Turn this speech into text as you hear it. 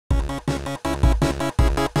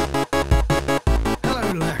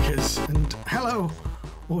Hello,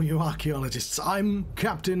 all you archaeologists. I'm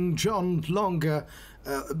Captain John Longer.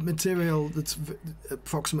 Material that's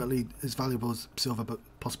approximately as valuable as silver, but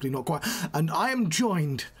possibly not quite. And I am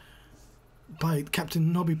joined by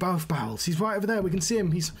Captain NobbyBothBarrels. He's right over there. We can see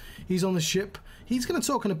him. He's on the ship. He's going to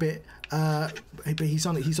talk in a bit, but he's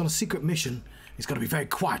on a secret mission. He's got to be very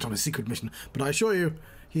quiet on a secret mission. But I assure you,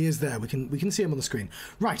 he is there. We can see him on the screen.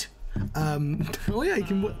 Right. Oh yeah, you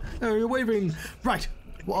can. Oh, you're waving. Right.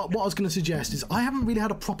 What I was going to suggest is I haven't really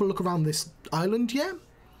had a proper look around this island yet.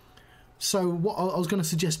 So what I was going to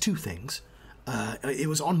suggest two things. It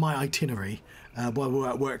was on my itinerary while we were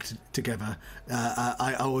at work together.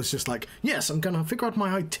 I was just like, yes, I'm going to figure out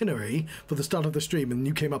my itinerary for the start of the stream. And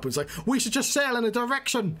you came up and was like, we should just sail in a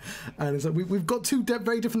direction. And it's like, we've got two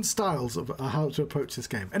very different styles of how to approach this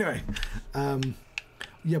game. Anyway,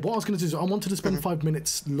 yeah, what I was going to do is I wanted to spend 5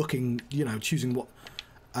 minutes looking, choosing what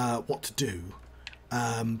to do.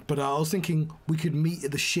 But I was thinking we could meet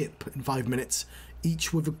at the ship in 5 minutes,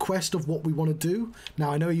 each with a quest of what we want to do.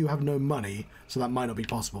 Now I know you have no money, so that might not be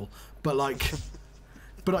possible. But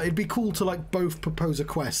it'd be cool to both propose a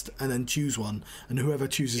quest and then choose one, and whoever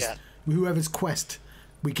chooses, whoever's quest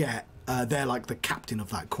we get, they're like the captain of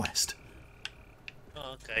that quest.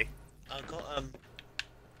 Oh, okay. I've got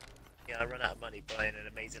I run out of money buying an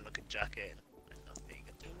amazing looking jacket. And nothing.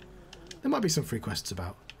 There might be some free quests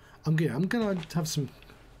about. I'm gonna have some.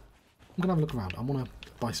 I'm gonna have a look around. I want to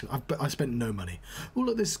buy some. I spent no money. Oh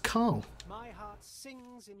look, there's Carl. My heart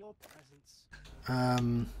sings in your presence.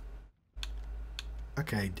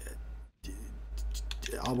 Okay.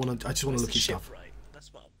 I just want to look at stuff. Right.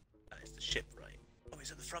 That's what. That is the ship, right? Oh,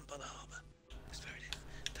 it's at the front by the harbour. That's where it is.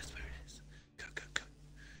 That's where it is. Go, go, go.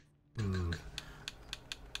 Go, go, go.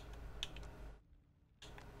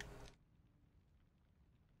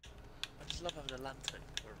 I just love having a lantern.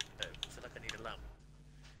 I feel like I need a lamp.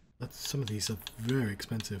 Some of these are very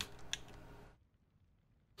expensive.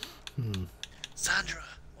 Sandra,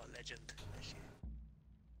 what a legend.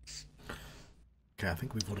 Okay, I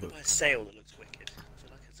think we've got a sail that looks wicked. I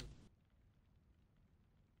feel like it's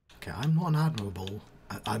Okay, I'm not an admiral.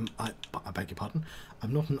 I beg your pardon.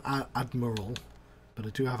 I'm not an admiral, but I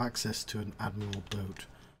do have access to an admiral boat.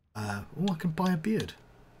 Oh, I can buy a beard.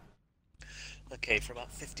 Okay, for about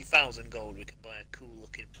 50,000 gold, we can buy a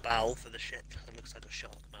cool-looking bow for the ship that looks like a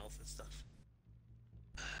shark mouth and stuff.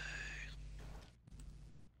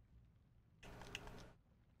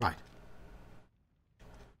 Right.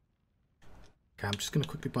 Okay, I'm just going to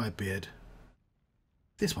quickly buy a beard.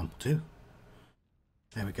 This one will do.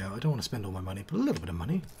 There we go. I don't want to spend all my money, but a little bit of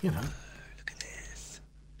money, Look at this.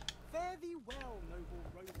 Fare thee well, noble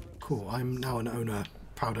rover. Cool. I'm now an owner,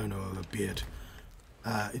 proud owner of a beard.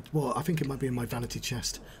 Well, I think it might be in my vanity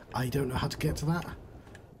chest. I don't know how to get to that.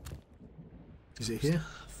 Is it here?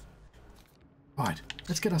 Right,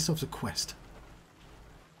 let's get ourselves a quest.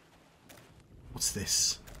 What's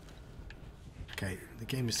this? Okay, the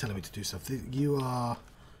game is telling me to do stuff. You are...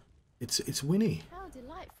 It's Winnie. How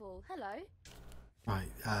delightful. Hello. Right,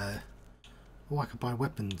 oh, I could buy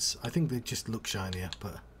weapons. I think they just look shinier,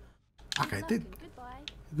 but... Okay, Goodbye.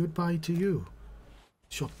 Goodbye to you,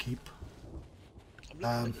 shopkeep. I'm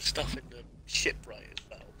looking at the stuff in the shipwright as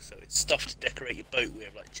well, so it's stuff to decorate your boat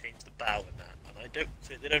with, like change the bow and that, and I don't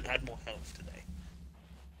think they don't add more health today.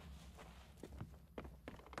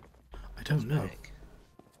 I don't know.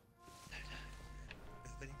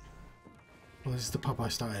 Well, this is the pub I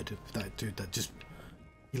started with that dude that just...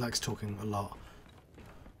 He likes talking a lot.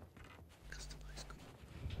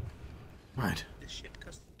 Right. This ship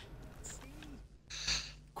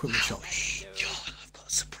Equipment shop. John, I've got a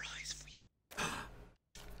surprise for you.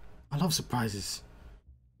 I love surprises.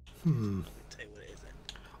 I'll tell you what it is then.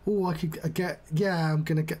 Oh, I could get... Yeah, I'm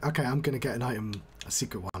gonna get... Okay, I'm gonna get an item, a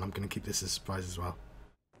secret one. I'm gonna keep this as a surprise as well.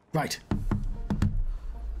 Right.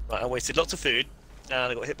 Right, I wasted lots of food, and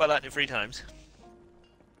I got hit by lightning 3 times.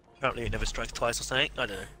 Apparently it never strikes twice or something, I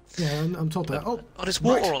don't know. Yeah, I'm told that. Oh, there's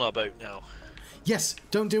water right. on our boat now. Yes,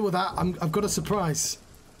 don't deal with that. I've got a surprise.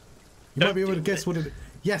 You might be able to guess what it is.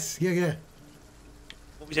 Yes, yeah.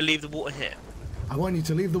 Want me to leave the water here? I want you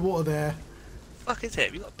to leave the water there. Fuck is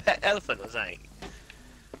it? You got a pet elephant or something?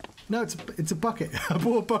 No, it's a bucket. I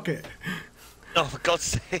bought a bucket. Oh, for God's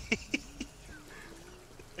sake.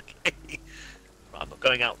 Okay. Right, I'm not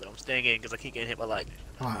going out then. I'm staying in because I keep getting hit by lightning.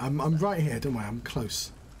 Alright, I'm right here. Don't worry, I'm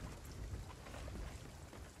close.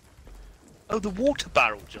 Oh, the water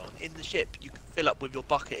barrel, John, in the ship. You can fill up with your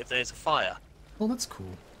bucket if there's a fire. Oh, that's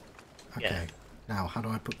cool. Okay. Yeah. Now, how do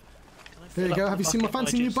I put... Can I There you fill go. up Have the you seen my bucket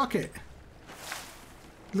fancy by new just- bucket?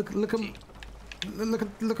 Look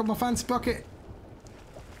at my fancy bucket.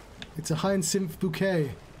 It's a hyacinth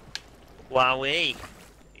bouquet. Wowee.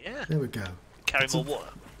 Yeah. There we go. Carry more water.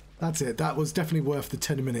 That's it. That was definitely worth the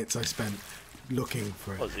 10 minutes I spent looking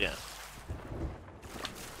for it. Was, yeah.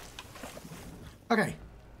 Okay.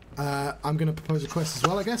 I'm going to propose a quest as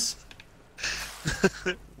well, I guess.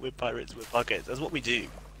 We're pirates, we're buckets. That's what we do.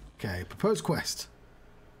 Okay, propose quest.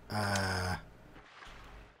 Well,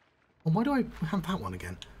 why do I have that one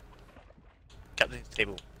again? Captain's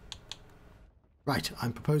table. Right,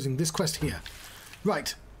 I'm proposing this quest here.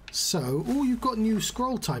 Right, so... Oh, you've got new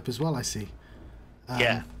scroll type as well, I see.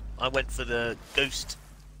 Yeah, I went for the ghost,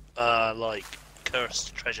 like,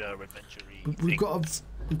 cursed treasure adventure-y We've got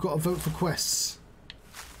to vote for quests.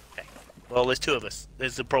 Okay. Well, there's two of us.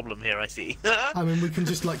 There's a problem here, I see. I mean, we can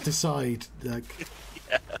just, like, decide, like...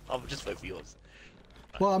 Yeah, I'll just vote for yours.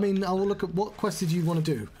 Well, I mean, I'll look at... What quest did you want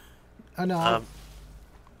to do? No,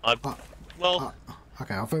 well...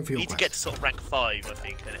 okay, I'll vote for your quest. You need to get to sort of rank 5, I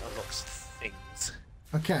think, and it unlocks things.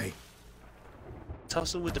 Okay.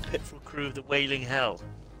 Tussle with the pitful crew of the Wailing Hell.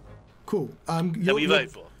 Cool. That you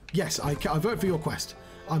vote for? Yes, I vote for your quest.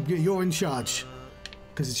 You're in charge.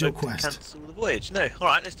 Because it's your quest. Cancel the voyage. No.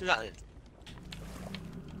 Alright, let's do that then.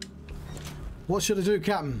 What should I do,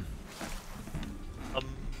 Captain?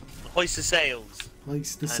 Hoist the sails.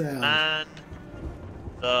 Hoist the sails. Man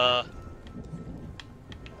the...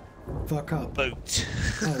 Fuck up. boat.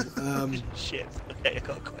 Oh, Shit. Okay, I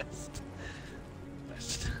got a quest.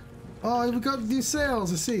 Oh, we got new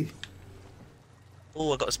sails, I see.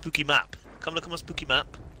 Oh, I got a spooky map. Come look at my spooky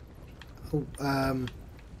map. Oh,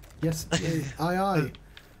 yes, aye.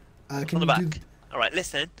 Can On the you back. Alright,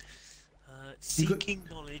 listen. Seeking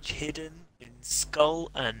knowledge hidden in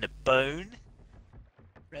skull and bone.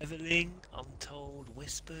 Reveling untold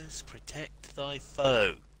whispers protect thy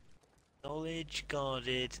foe. Knowledge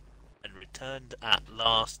guarded and returned at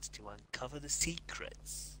last to uncover the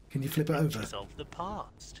secrets. Can you flip it over? Of the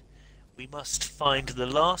past. We must find the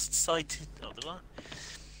last sighted of the last.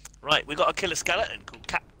 Right, we got a killer skeleton called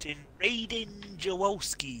Captain Raiden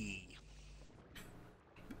Jawolski.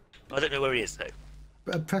 I don't know where he is though.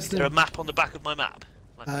 Press Is there a map on the back of my map?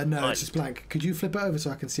 Like, no, it's just blank. Could you flip it over so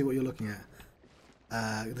I can see what you're looking at?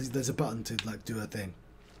 There's a button to like do a thing.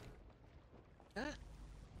 Yeah.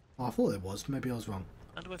 Oh, I thought there was. Maybe I was wrong.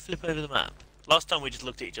 How do I flip over the map? Last time we just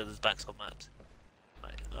looked at each other's backs on maps.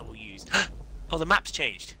 Right, I will use. Oh, the map's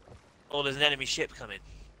changed. Oh, there's an enemy ship coming.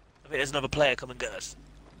 I think there's another player come and get us.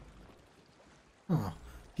 Oh,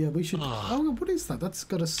 yeah, we should. Oh, what is that? That's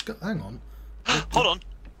got a. Hang on. Hold on.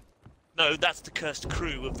 No, that's the cursed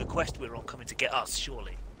crew of the quest we're on coming to get us,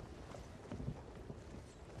 surely.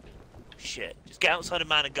 Shit. Just get outside a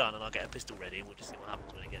man and gun and I'll get a pistol ready and we'll just see what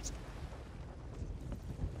happens when it gets.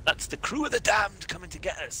 That's the crew of the damned coming to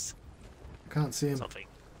get us. Can't see him. Something.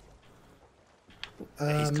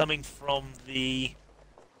 He's coming from the...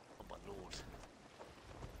 Oh my lord.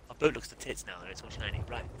 Our boat looks to tits now though, it's all shiny.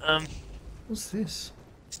 Right, What's this?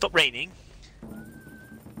 Stop raining.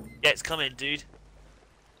 Yeah, it's coming, dude.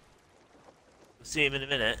 We'll see him in a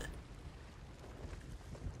minute.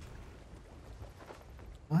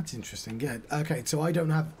 Well, that's interesting. Yeah. Okay, so I don't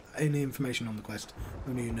have any information on the quest.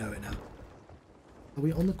 Only you know it now. Are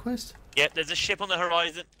we on the quest? Yeah, there's a ship on the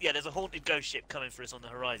horizon. Yeah, there's a haunted ghost ship coming for us on the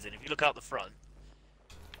horizon. If you look out the front...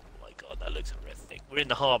 Oh my god, that looks horrific. We're in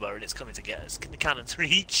the harbour and it's coming to get us. Can the cannons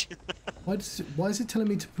reach? Why is it telling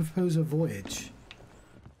me to propose a voyage?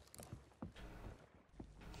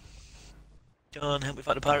 John, help me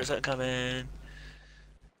fight the pirates that are coming.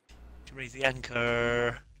 To raise the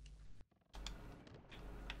anchor.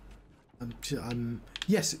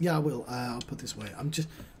 Yes, yeah, I will. I'll put this away.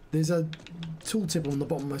 There's a tooltip on the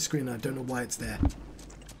bottom of my screen. And I don't know why it's there.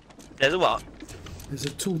 There's a what? There's a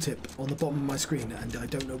tooltip on the bottom of my screen, and I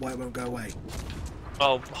don't know why it won't go away.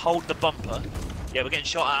 Oh, hold the bumper. Yeah, we're getting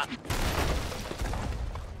shot at.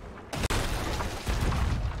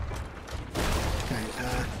 Okay.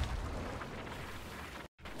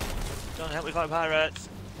 John, help me fight pirates.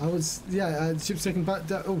 Ship's taking back.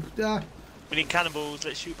 We need cannonballs.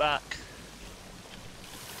 Let's shoot back.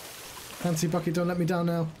 Fancy bucket, don't let me down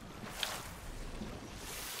now.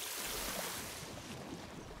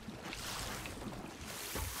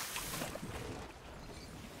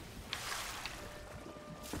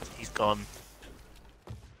 He's gone.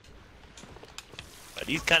 Right,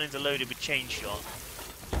 these cannons are loaded with chain shot.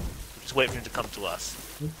 Just wait for him to come to us.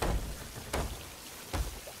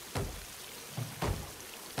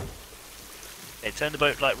 Okay, turn the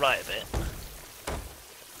boat like right a bit.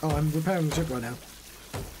 Oh, I'm repairing the ship right now.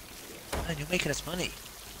 Man, you're making us money.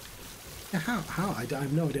 Yeah, how? I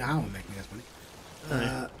have no idea how I'm making this money.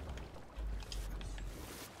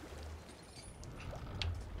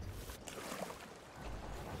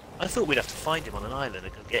 I thought we'd have to find him on an island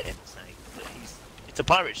and go get him, saying that it's a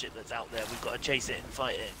pirate ship that's out there. We've got to chase it and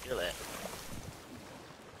fight it and kill it.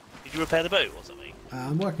 Did you repair the boat or something?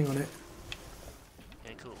 I'm working on it.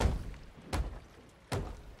 Yeah, cool.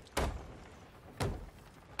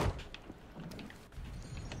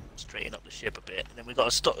 Straighten up the ship a bit, and then we got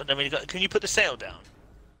to stop. And then we got. Can you put the sail down?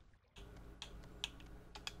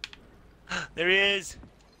 There he is!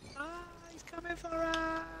 Ah, he's coming for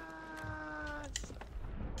us!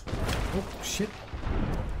 Oh shit!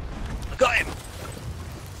 I got him!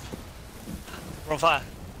 We're on fire.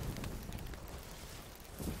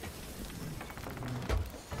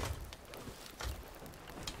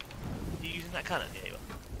 Are you using that cannon? Yeah, you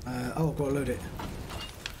are. Oh, I've got to load it.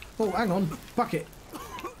 Oh, hang on, bucket. I'll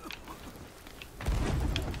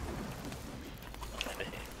never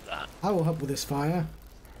hit that. I will help with this fire.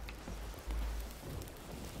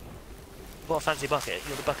 What a fancy bucket.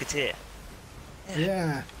 You're the bucketeer.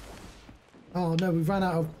 Yeah. Oh no, we've ran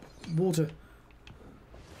out of water.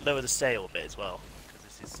 Lower the sail a bit as well. Because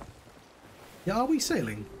this is... Yeah, are we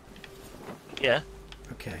sailing? Yeah.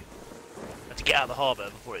 Okay. Had to get out of the harbour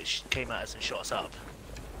before it came at us and shot us up.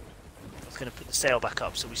 I was going to put the sail back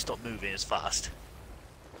up so we stop moving as fast.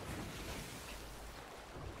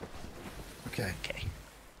 Okay. Okay.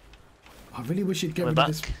 I really wish you'd get rid of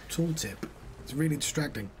this tooltip. It's really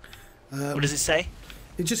distracting. What does it say?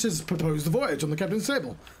 It just says propose the voyage on the captain's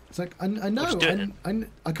table. It's like, I know,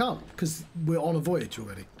 I can't, because we're on a voyage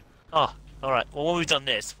already. Oh, alright. Well, when we've done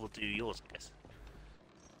this, we'll do yours, I guess.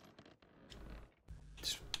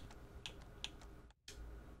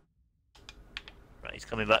 Right, he's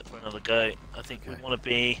coming back for another go. I think we want to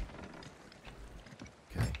be...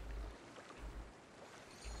 Okay.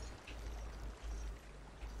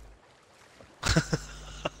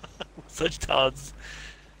 Such tards.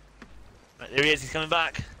 Right, there he is, he's coming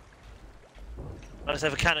back. Let's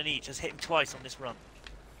have a cannon each. Let's hit him twice on this run.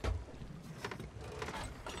 Here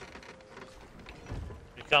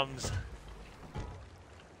he comes.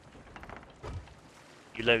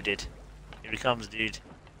 You loaded. Here he comes, dude.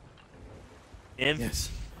 Him? Yes.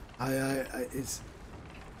 It's...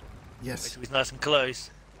 Yes. Wait till he's nice and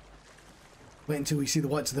close. Wait until we see the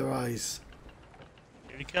whites of their eyes.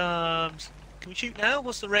 Here he comes. Can we shoot now?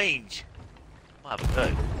 What's the range? Might have a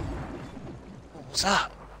go. Oh, what's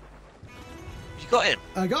that? You got him?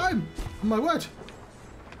 I got him! My word!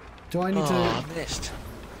 Do I need to... I missed.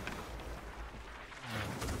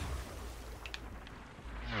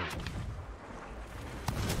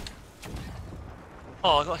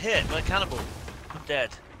 Oh, I got hit by a cannibal. I'm dead.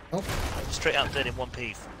 Oh, Straight out dead in one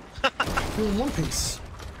piece. you're in one piece.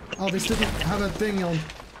 Oh, this didn't have a thing on...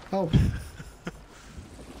 Oh.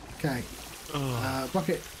 Okay.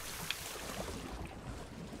 Bucket.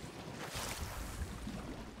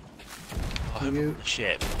 You. The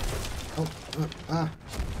ship. Oh,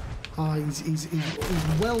 he's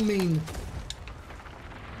well mean.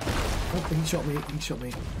 Oh, he shot me. He shot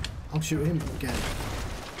me. I'll shoot him again.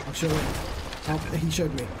 I'll show him. Oh, he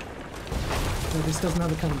showed me. No, this doesn't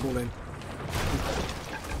have a cannonball in.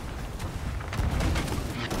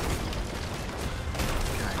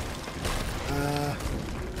 Okay.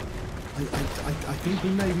 I think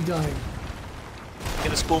we may be dying. You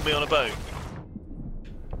gonna spawn me on a boat?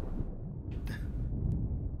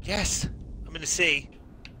 Yes! I'm in the sea.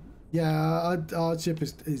 Yeah, our ship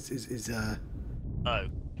is Oh,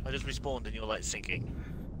 I just respawned and you're like sinking.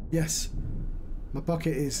 Yes. My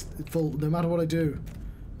bucket is full. No matter what I do,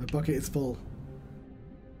 my bucket is full.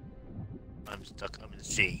 I'm stuck. I'm in the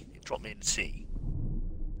sea. It dropped me in the sea.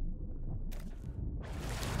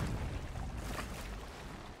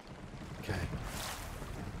 Okay.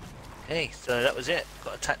 Hey, so that was it.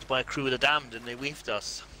 Got attacked by a crew of the damned and they weaved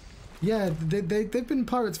us. Yeah, they've been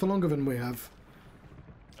pirates for longer than we have.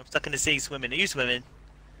 I'm stuck in the sea swimming. Are you swimming?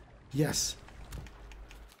 Yes.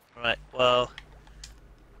 Right, well,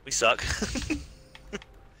 we suck.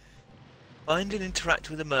 Find and interact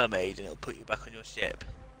with a mermaid and it'll put you back on your ship.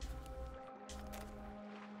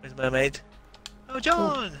 Where's the mermaid? Oh,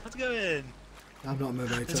 John! How's it going? I'm not a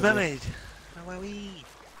mermaid. There's a mermaid. Oh, wowee.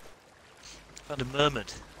 Found a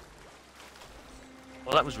mermaid.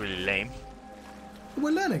 Well, that was really lame. We're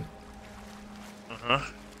learning. Uh-huh.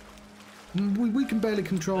 We can barely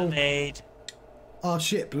control Mermaid. our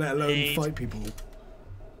ship, let alone Mermaid. fight people.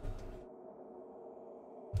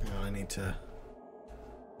 Oh, I need to...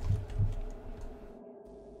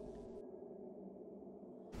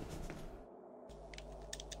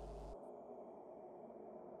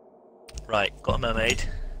 Right, got a mermaid.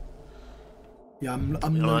 Yeah, I'm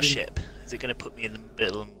on our loading... ship. Is it going to put me in the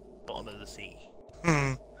middle and bottom of the sea?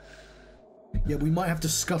 Yeah, we might have to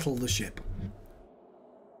scuttle the ship.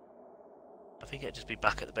 think it'd just be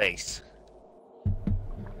back at the base.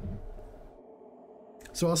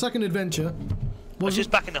 So our second adventure was It's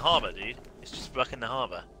just back in the harbour, dude. It's just back in the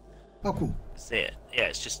harbour. Oh, cool. See it? Yeah,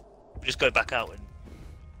 it's just go back out and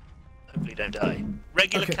hopefully don't die.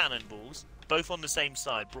 Regular cannonballs, both on the same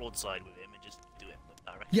side, broadside with him, and just do it.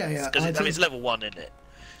 I reckon. Yeah, yeah. Because it's level 1, isn't it?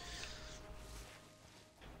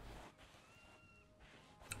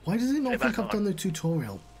 Why does it not think I've done the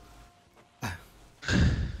tutorial?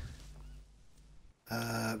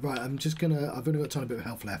 Right, I'm just gonna. I've only got a tiny bit of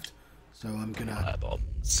health left, so I'm gonna.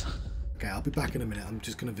 Bombs. Okay, I'll be back in a minute. I'm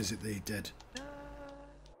just gonna visit the dead.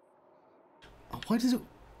 Oh, why does it?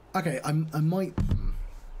 Okay, I might.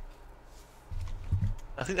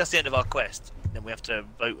 I think that's the end of our quest. Then we have to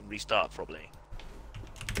vote and restart, probably.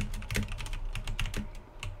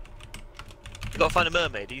 You gotta find a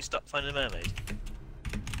mermaid. Do you start finding a mermaid?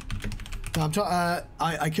 No, I'm trying.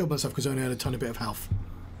 I killed myself because I only had a tiny bit of health.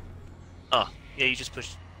 Oh, yeah, you just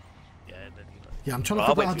push. Yeah, and then you. Yeah, I'm trying to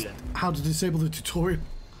figure out how to disable the tutorial.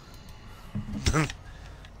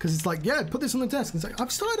 Because it's like, yeah, put this on the desk. It's like,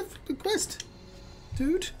 I've started a quest,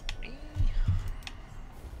 dude. But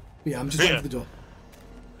yeah, I'm just waiting for the door.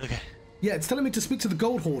 Okay. Yeah, it's telling me to speak to the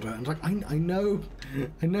gold hoarder. And like, I know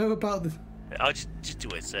about the. I'll just do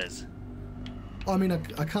what it says. I mean, I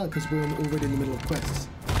can't because we're already in the middle of quests.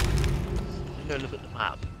 Go look at the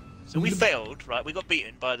map. So we failed, right? We got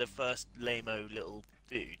beaten by the first lame-o little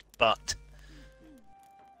dude, but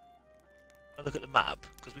if I look at the map,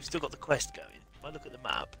 because we've still got the quest going. If I look at the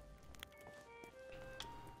map,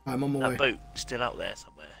 I'm on my way. that boat's still out there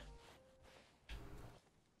somewhere.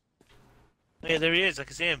 Oh, yeah, there he is. I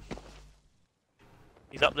can see him.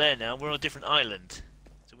 He's up there now. We're on a different island,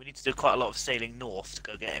 so we need to do quite a lot of sailing north to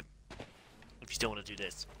go get him. If you still want to do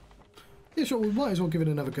this. Yeah, sure. We might as well give it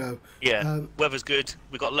another go. Yeah, weather's good.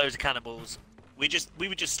 We got loads of cannibals. We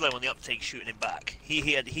were just slow on the uptake, shooting him back. He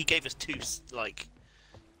gave us 2 like.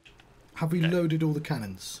 Have we loaded all the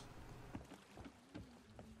cannons?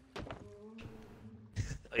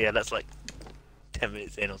 Oh yeah, that's like 10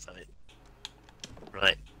 minutes in or something.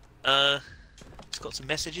 Right. Just got some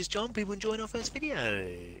messages, John. People enjoying our first video.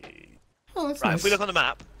 Oh, that's right. nice. If we look on the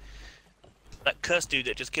map, that cursed dude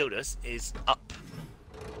that just killed us is up.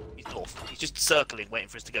 He's north. He's just circling, waiting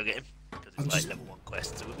for us to go get him. Because it's like level 1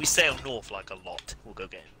 quest. So if we sail north like a lot, we'll go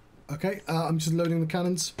get him. Okay, I'm just loading the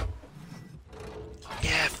cannons.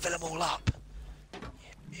 Yeah, fill them all up.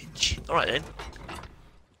 Yeah, bitch. Alright then.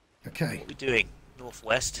 Okay. What are we doing?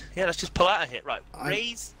 Northwest. Yeah, let's just pull out of here. Right,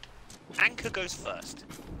 raise. Anchor goes first.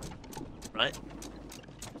 Right?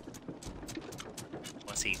 Well,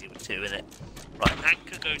 that's easy with 2, isn't it? Right,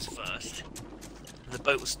 anchor goes first. And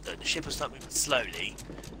the ship will start moving slowly.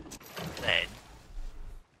 Then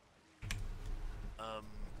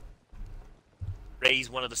raise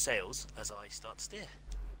one of the sails as I start to steer.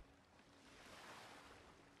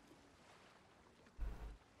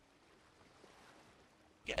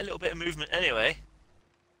 Get a little bit of movement anyway.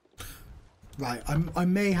 Right, I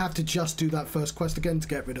may have to just do that first quest again to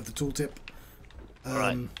get rid of the tooltip.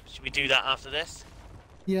 Alright, should we do that after this?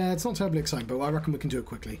 Yeah, it's not terribly exciting, but I reckon we can do it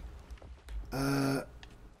quickly. Yeah,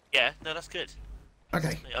 no, that's good.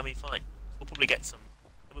 Okay. I mean, fine. We'll probably get some.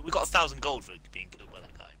 I mean, we got 1,000 gold for being killed by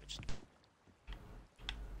that guy. Which...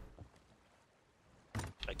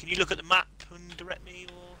 Right, can you look at the map and direct me,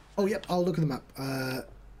 or? Oh, yep. I'll look at the map.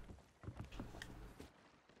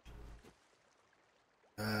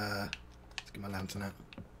 Let's get my lantern out.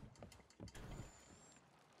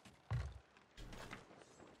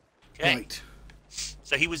 Okay. Right.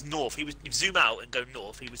 So he was north. If you zoom out and go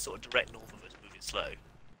north, he was sort of direct north of us, moving slow.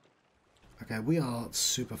 Okay, we are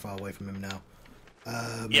super far away from him now.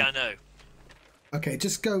 Yeah, I know. Okay,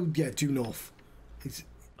 just go, due north.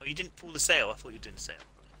 Oh, you didn't pull the sail? I thought you were doing the sail.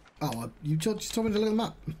 Oh, you just told me to look at the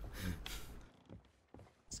map.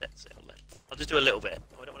 Set sail length. I'll just do a little bit.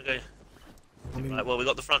 I don't want to go... I mean... Right, well, we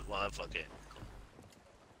got the front one. Fuck it.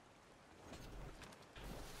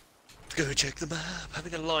 Let's go check the map.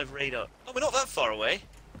 Having a live radar. Oh, we're not that far away.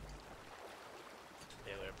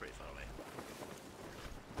 Yeah, we're pretty far away.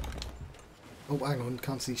 Oh, hang on,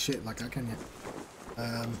 can't see shit like that, can you?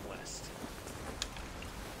 West.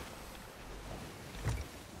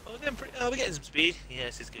 Oh, we're getting some speed. Yeah,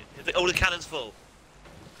 this is good. Oh, the cannon's full.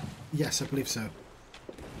 Yes, I believe so.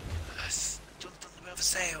 Yes. Jumped on the boat for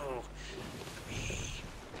sail. There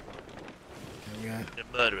we go. I'm gonna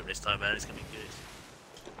murder him this time, man. It's gonna be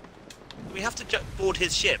good. We have to board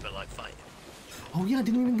his ship and like fight him. Oh yeah, I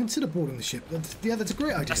didn't even consider boarding the ship. That's a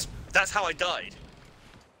great idea. That's how I died.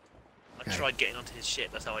 I tried getting onto his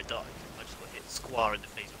ship. That's how I died. I just got hit square in the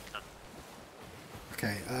face with a cannon.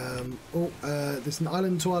 Okay. There's an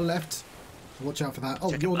island to our left. Watch out for that.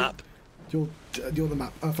 Oh, Check you're the map. You're the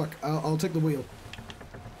map. Oh fuck! I'll take the wheel.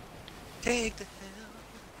 Take the hill.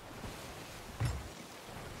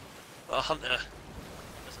 Oh, Hunter.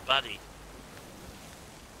 That's a baddie.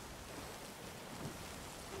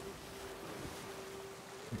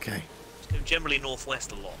 Okay. Just go generally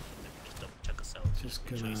northwest a lot. And then just double check ourselves. Just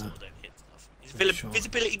Make sure gonna. you sort of don't hit stuff. Is Sure.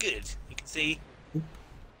 visibility good? You can see. Oop.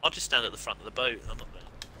 I'll just stand at the front of the boat. I'm not going.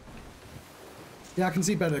 Yeah, I can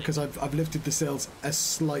see better because I've lifted the sails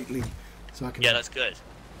slightly, so I can. Yeah, that's good.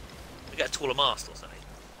 We get a taller mast or something.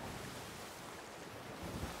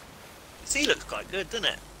 The sea looks quite good, doesn't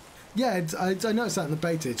it? Yeah, I noticed that in the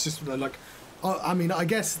beta. It's just like, I mean, I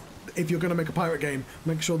guess if you're gonna make a pirate game,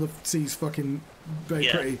 make sure the sea's fucking very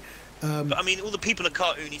pretty. But I mean, all the people are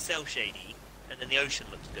cartoony, cell shady, and then the ocean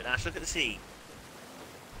looks good. Ash, look at the sea.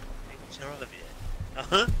 Picture of it.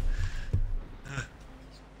 Uh-huh.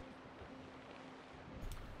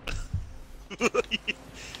 I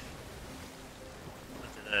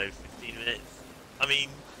don't know, 15 minutes. I mean,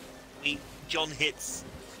 John hits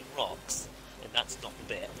some rocks, and that's not the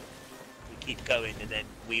bit. We keep going, and then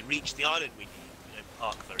we reach the island we need. We don't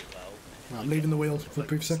park very well. Right, I'm leaving the wheel for a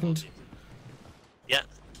brief second. Yeah.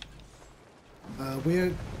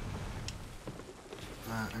 We're.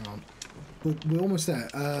 Hang on. We're almost there.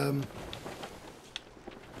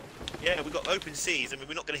 Yeah, we've got open seas. I mean,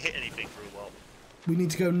 we're not going to hit anything for a while. We need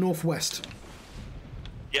to go northwest.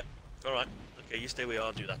 Yep. All right. Okay, you stay where you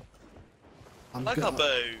are. Do that. I'm Like go- our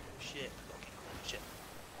bow. Shit. Shit.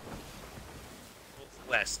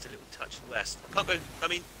 Northwest, a little touch west. Can't go. I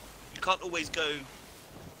mean, you can't always go.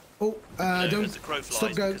 Oh, don't as the crow flies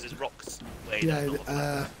stop going. because there's rocks way Yeah. down.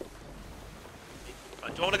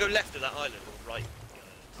 Right, do I want to go left of that island or right?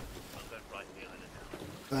 I'm going right of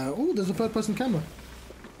the island now. Oh, there's a third-person camera.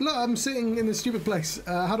 Look, I'm sitting in this stupid place.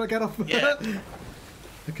 How do I get off? Yeah.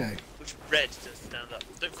 Okay. Which red to stand up?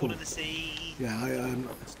 Don't fall Cool. in the sea. Yeah,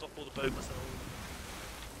 Stop all the boat myself.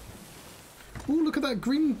 Oh, look at that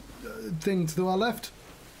green thing to our left.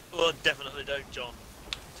 Oh, definitely don't, John.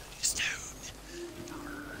 Stone.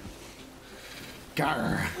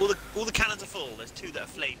 Garr. All the cannons are full. There's 2 that are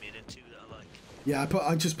flaming and 2 that are like. Yeah,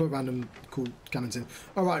 I just put random cool cannons in.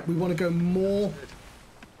 All right, we want to go more.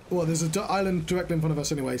 Well, there's an island directly in front of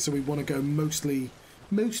us anyway, so we want to go mostly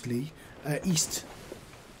east,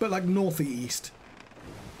 but like northeast.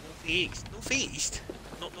 Northeast. Northeast.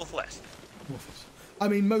 Not northwest. Northeast. I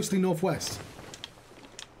mean, mostly northwest.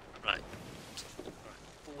 Right.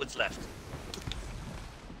 Forwards left.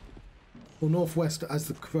 Or northwest as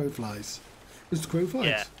the crow flies. As the crow flies?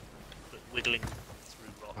 Yeah. But wiggling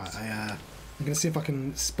through rocks. Right, I'm going to see if I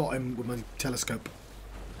can spot him with my telescope.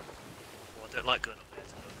 Well, I don't like going up there.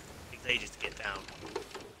 So it takes ages to get down.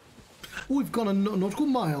 Oh, we've gone a nautical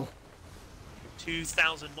mile.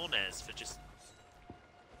 2,000 mones for just.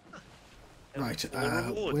 Right, 4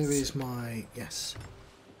 rewards. where is my... Yes.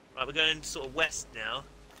 Right, we're going sort of west now.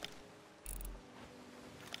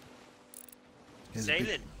 Here's a big-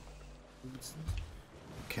 Sailing.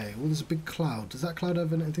 Okay, well, there's a big cloud. Does that cloud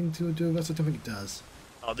have anything to do with us? I don't think it does.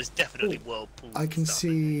 Oh, there's definitely Oh, whirlpools. I can and stuff.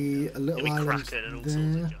 see a little There'll be island Kraken and all there.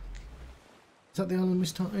 sorts of junk. Is that the island we're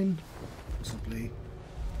starting? Possibly.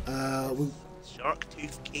 We'll... Shark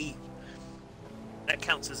Tooth Key. That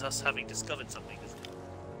counts as us having discovered something, doesn't it?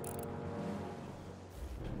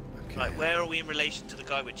 Okay. Right, where are we in relation to the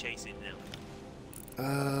guy we're chasing now?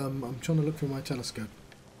 I'm trying to look through my telescope.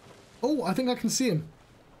 Oh, I think I can see him.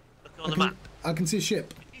 Look on the map. I can see a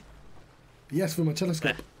ship. Yes, through my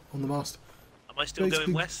telescope Where? on the mast. Am I still Basically,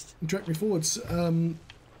 going west? Directly forwards.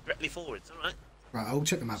 Directly forwards, alright. Right, I'll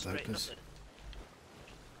check the map though, Straight up because...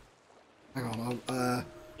 then. Hang on,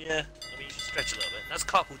 Yeah, I mean, you should stretch a little bit. That's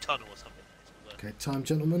Carpool Tunnel or something. Okay, time,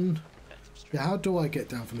 gentlemen. Yeah, how do I get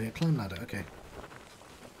down from here? Climb ladder, okay.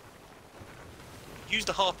 Use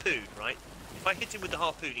the harpoon, right? If I hit him with the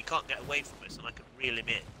harpoon, he can't get away from us, and I can reel him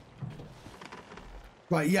in.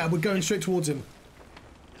 Right, yeah, we're going straight towards him.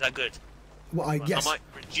 Is that good? Well, Right, yes. I might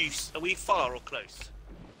reduce... Are we far or close?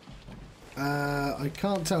 I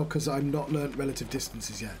can't tell because I've not learnt relative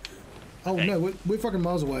distances yet. Oh Okay. no, we're fucking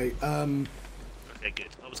miles away. Okay, good.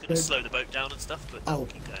 I was going to There's- slow the boat down and stuff, but Oh. we'll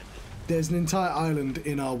keep going. There's an entire island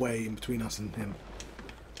in our way in between us and him.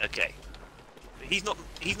 Okay. But he's not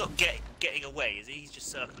getting away, is he? He's just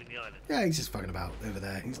circling the island. Yeah, he's just fucking about over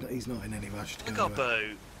there. He's not in any rush to Look go our anywhere.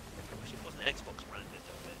 boat. I wish it wasn't Xbox branded,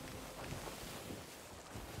 don't it?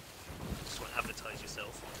 Just want to advertise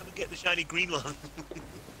yourself. Come and get the shiny green one.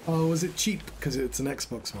 Oh, was it cheap because it's an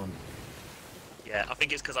Xbox one? Yeah, I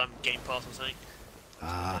think it's because I'm Game Pass or something.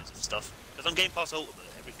 Ah. Loads of stuff. Because I'm Game Pass Ultimate,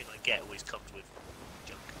 everything I get always comes with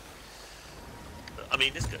junk. But, I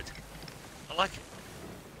mean, it's good. I like it.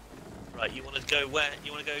 Right, you want to go where?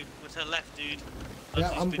 You want to go? You want to turn left, dude? Yeah,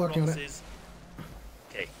 I'm working on it.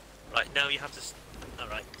 Okay. Right, now you have to. All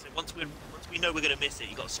right. So once we know we're going to miss it,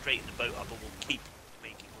 you got to straighten the boat up, and we'll keep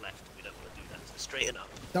making left. We don't want to do that. So straighten up.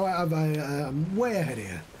 No, I'm way ahead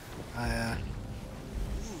here. Ooh.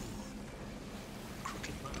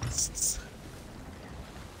 Crooked masts.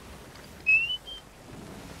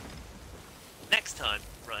 Next time,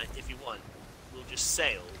 right? If you want, we'll just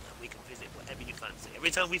sail and we can visit whatever you fancy.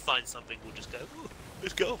 Every time we find something, we'll just go. Ooh,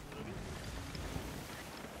 let's go.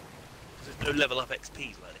 There's no level up XP,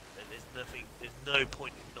 right? There's nothing. There's no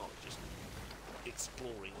point in not just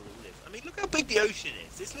exploring all the live. I mean, look how big the ocean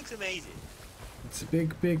is. This looks amazing. It's a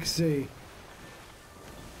big, big sea.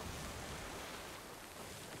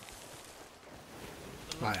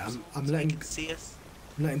 Right, I'm so letting. You can see us.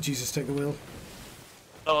 I'm letting Jesus take the wheel.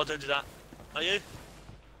 Oh, don't do that. Are you?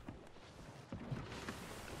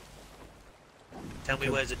 Tell me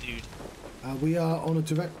where's the dude. We are on a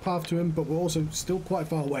direct path to him, but we're also still quite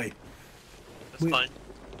far away. That's fine.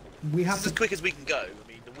 We have this to. Is as quick as we can go. I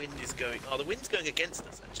mean, the wind is going. Oh, the wind's going against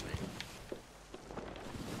us actually.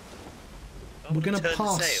 Oh, we're going to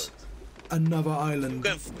pass another island.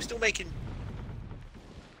 We're still going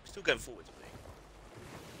forwards.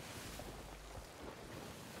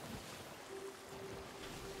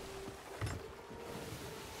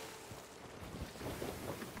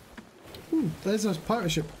 Ooh, there's a pirate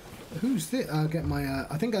ship. Who's this? I'll get my.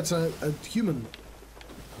 I think that's a human.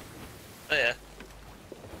 Oh yeah.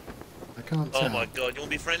 I can't tell. Oh my god, you want to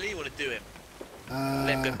be friendly? You want to do him?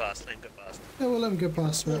 Let him go past. Let him go past. Yeah, we'll let him go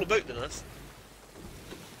past. Smaller boat than us.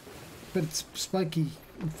 But it's spiky,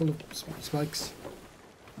 full of spikes.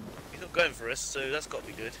 He's not going for us, so that's got to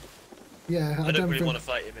be good. Yeah, I don't really want to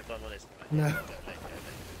fight him if I'm honest. Right, no.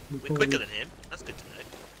 We're quicker than him. That's good to know.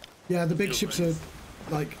 Yeah, the big ships are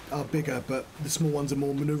bigger, but the small ones are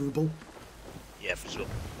more manoeuvrable. Yeah, for sure.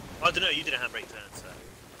 I don't know. You did a handbrake turn, so.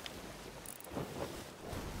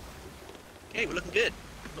 Okay, we're looking good.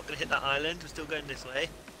 I'm not going to hit that island. We're still going this way.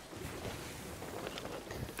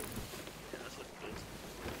 Yeah, that's looking good.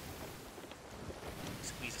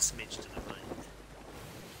 Squeeze a smidge to the right.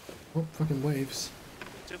 Oh, fucking waves.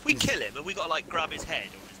 So if we kill him, have we got to like grab his head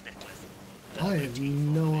or his necklace? I have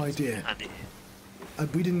no idea. Hand it in.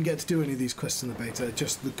 We didn't get to do any of these quests in the beta,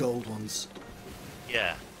 just the gold ones.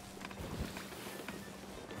 Yeah.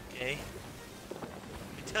 Okay.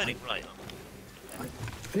 We're turning right, aren't we? I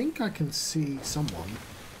think I can see someone.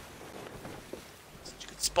 Such a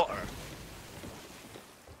good spotter.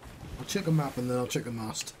 I'll check the map and then I'll check the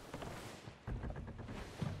mast.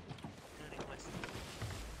 Turning west.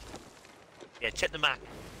 Yeah, check the map.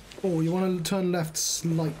 Oh, you want to turn left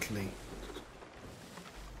slightly.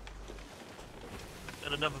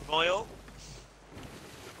 And another mile.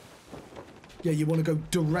 Yeah, you want to go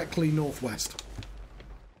directly northwest.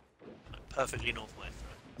 Perfectly northwest,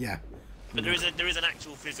 right? Yeah. But there is an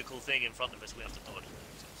actual physical thing in front of us we have to dodge.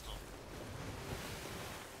 So it's not.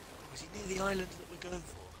 Was he near the island that we're going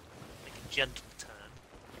for? Make a gentle turn.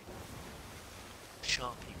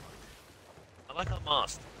 Sharpie one. I like our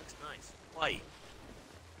mast. It looks nice. White.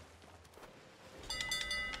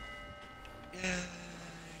 Yay!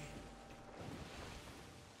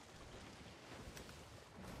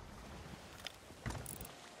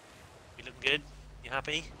 You looking good? You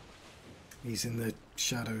happy? He's in the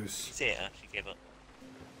shadows. You see it actually gave up.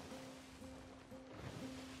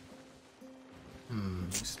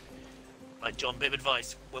 Right, John, bit of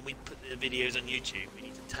advice. When we put the videos on YouTube, we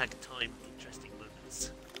need to tag time interesting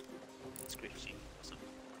moments. Script sheet or something.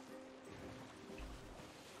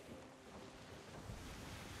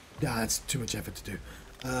 Yeah, that's too much effort to do.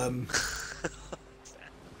 Right,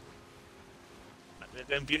 we're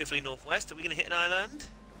going beautifully northwest. Are we going to hit an island?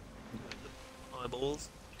 Eyeballs.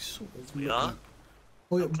 We are.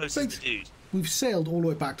 Oh, yeah, Close to the dude. We've sailed all the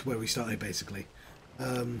way back to where we started, basically.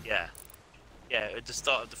 Yeah. Yeah, at the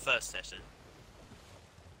start of the first session.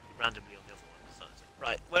 Randomly on the other one.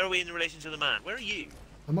 Right, where are we in relation to the man? Where are you?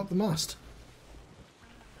 I'm up the mast.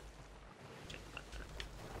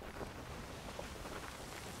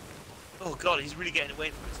 Oh god, he's really getting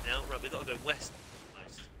away from us now. Right, we've got to go west.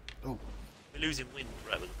 Nice. Oh. We're losing wind.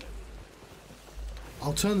 Right, we'll go.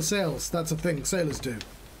 I'll turn the sails. That's a thing sailors do.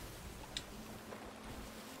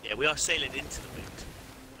 Yeah, we are sailing into the wind.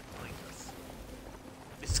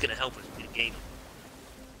 This is going to help us in the game.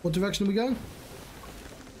 What direction are we going?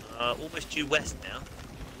 Almost due west now.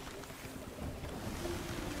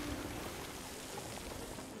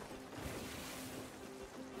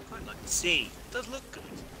 Quite like the sea. It does look good.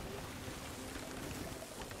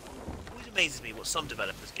 Always amazes me what some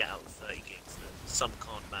developers get out of 30 gigs that some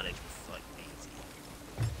can't manage with like easy.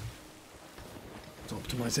 It's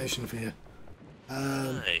optimization for you.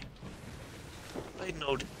 I played an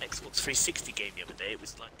old Xbox 360 game the other day. It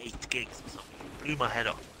was like 8 gigs or something. It blew my head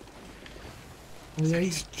off. Oh yeah,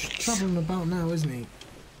 he's travelling about now, isn't he?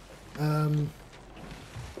 What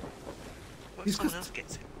if He's someone just- else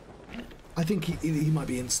gets it? I think he might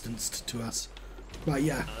be instanced to us. Right,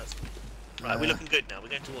 yeah. Oh, that's... Right, we're looking good now. We're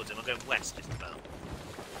going towards him. I'm going west just about.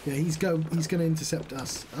 Yeah, he's going to intercept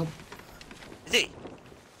us. Oh, Is he?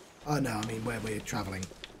 oh no, I mean where we're travelling,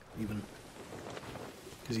 even.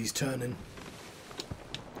 Because he's turning.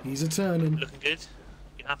 He's a turning. Looking good.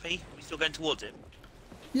 You happy? We still going towards him?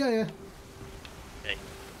 Yeah, yeah. Okay.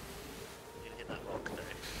 I'm gonna hit that rock though.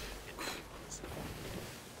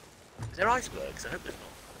 Is there icebergs? I hope there's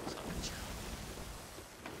not. So I can check.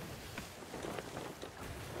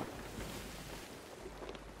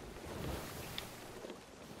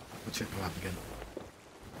 I'll check the map again.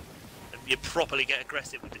 And you properly get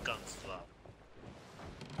aggressive with the guns as well.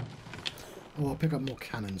 Oh, I'll pick up more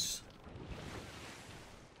cannons.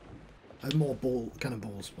 More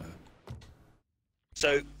cannonballs, whatever.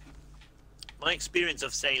 So, my experience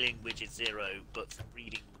of sailing Widget Zero, but from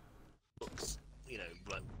reading books, you know,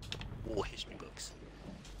 like war history books,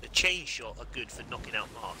 the chain shot are good for knocking out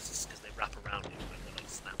masts because they wrap around it when they like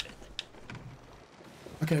snap it.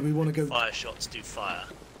 Okay, we want to go. Fire shots do fire.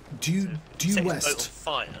 Due Set west. his boat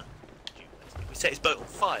on fire. If we set his boat on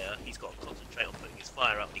fire, he's got to concentrate on putting his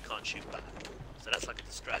fire out and he can't shoot back. So that's like a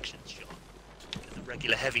distraction shot. And the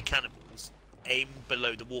regular heavy cannonballs aim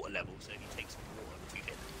below the water level, so he takes some water if you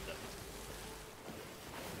hit them.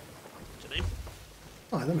 Do you know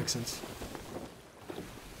what I mean? Oh, that makes sense.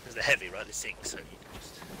 Because they're heavy, right? They sink, so you can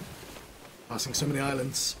just... Passing so many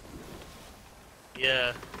islands.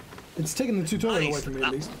 Yeah. It's taking the tutorial Nice. away from me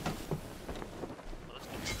at least. Well,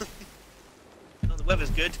 that's good. Oh, the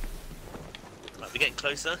weather's good. Right, we're getting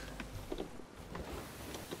closer.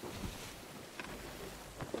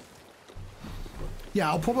 Yeah,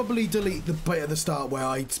 I'll probably delete the bit at the start where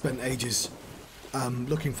I spent ages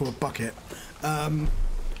looking for a bucket. And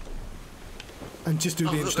just do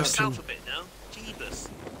the Look, we're introduction. south a bit now. Jeebus.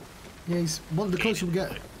 Yeah, the closer we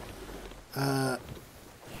get. He's turned.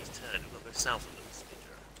 We've got to go south a little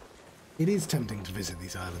bit. It is tempting to visit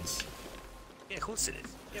these islands. Yeah, of course it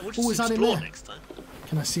is. Yeah, we'll Oh, just is that in explore there? next time.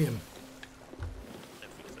 Can I see him? I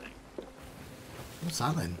don't think so. What's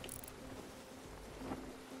that then?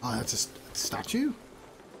 Oh, that's a statue?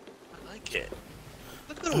 I like it.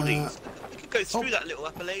 Look at all these. We could go through that little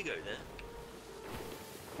archipelago there.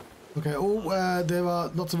 Okay, there are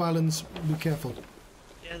lots of islands. Be careful.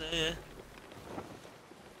 Yeah, no, yeah.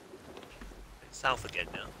 South again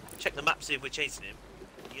now. Check the map, see if we're chasing him.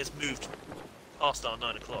 He has moved past our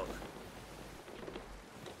 9 o'clock.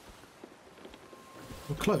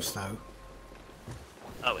 We're close, though.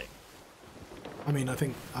 Oh, wait. I mean,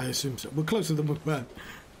 I assume so. We're closer than we were.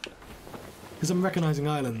 Because I'm recognising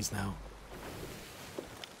islands now.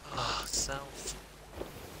 Ah, south.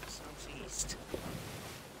 Southeast.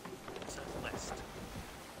 Southwest.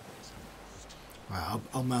 Right,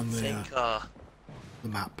 I'll man Same car. the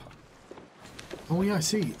map. Oh yeah, I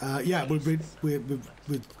see. Yeah, we're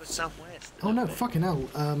Go southwest. oh no, fucking hell.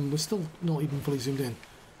 We're still not even fully zoomed in.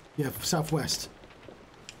 Yeah, southwest.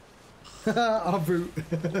 Our route.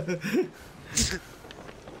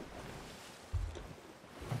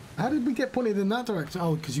 How did we get pointed in that direction?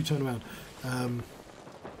 Oh, because you turned around.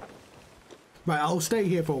 Right, I'll stay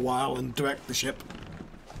here for a while and direct the ship.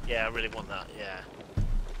 Yeah, I really want that, yeah.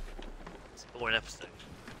 It's a boring episode.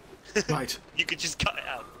 Right. You could just cut it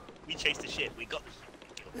out. We chased the ship, we got the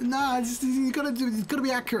ship. Nah, it's gotta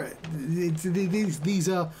be accurate. This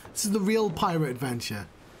is the real pirate adventure.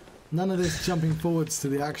 None of this jumping forwards to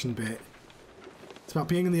the action bit. It's about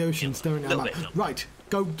being in the ocean, Yeah, staring at a little map. bit, no. Right,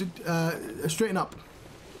 go straighten up.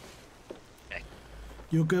 Okay.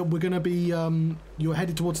 We're gonna be you're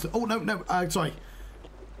headed towards the. Oh no, sorry,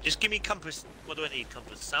 Just give me compass. What do I need?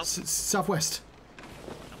 Compass? South? southwest.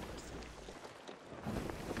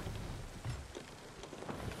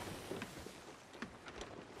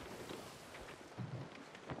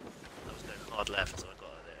 I was going hard left, so I got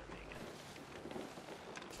it there.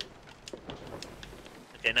 There you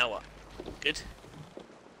go. Okay, now what? Good?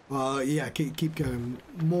 Yeah, keep going.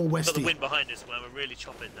 More Got the westy. wind behind us, man. We're really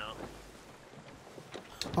chopping now.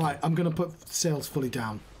 All right, I'm gonna put sails fully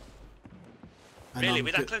down. And Really? I'm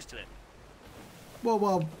We're that close to it?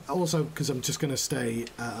 Well, also because I'm just gonna stay.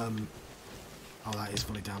 Oh, that is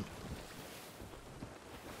fully down.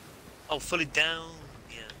 Oh, fully down.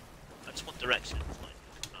 Yeah. I just want direction. It's fine.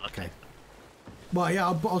 Oh, Okay. Well, yeah,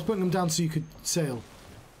 I was putting them down so you could sail.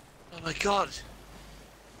 Oh my god!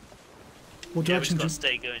 What Yeah, direction? we've got to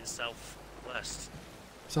stay going southwest.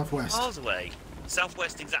 Southwest. Miles away.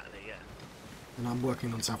 Southwest exactly, yeah. And I'm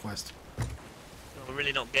working on southwest. No, we're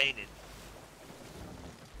really not gaining.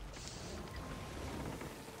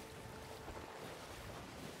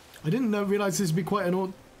 I didn't realise this would be quite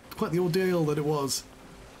the ordeal that it was.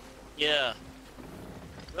 Yeah.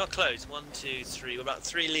 We're not close. 1, 2, 3. We're about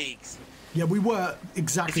 3 leagues. Yeah, we were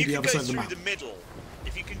exactly the other side of the map.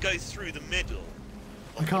 If you can go through the middle.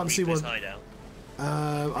 I can't see what. Hideout,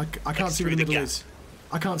 I can't see where the middle is.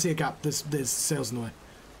 I can't see a gap. There's sails in the way.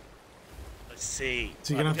 I see.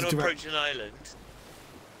 So you're gonna have to approach an island.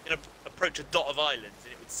 You're gonna approach a dot of islands,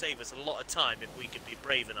 and it would save us a lot of time if we could be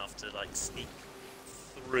brave enough to like sneak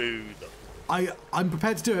through them. I'm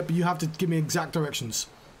prepared to do it, but you have to give me exact directions.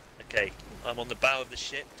 Okay, I'm on the bow of the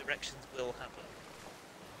ship. Directions will happen.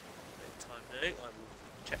 In time though, I will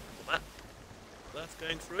check the map. Worth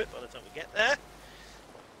going through it by the time we get there.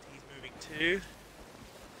 He's moving too.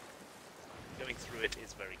 Going through it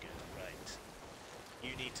is very good, right?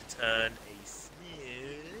 You need to turn a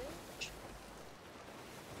smidge.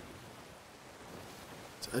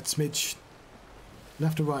 A smidge.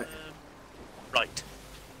 Left or right? Right.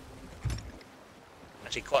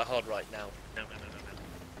 Actually, quite hard right now. No.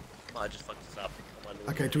 Might have just fucked us up. Oh,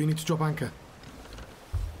 okay, do we need to drop anchor?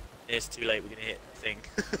 It's too late, we're going to hit the thing.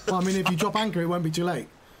 Well, I mean, if you drop anchor, it won't be too late.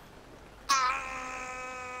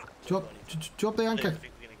 Drop the anchor. I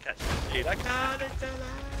think we're going to catch the lead. I can't, it's too late.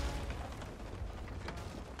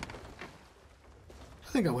 I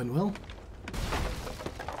think that went well.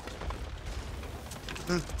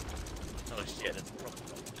 Oh shit, that's a problem.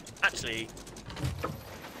 Actually, don't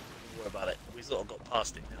worry about it. We sort of got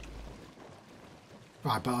past it now.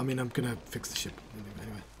 Right, but I mean, I'm gonna fix the ship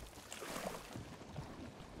anyway.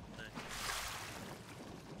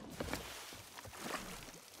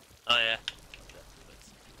 Oh yeah.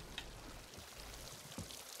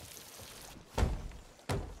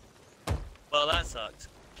 Well, that sucks.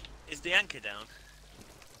 Is the anchor down?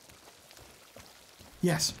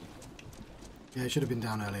 Yes. Yeah, it should have been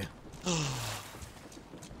down earlier.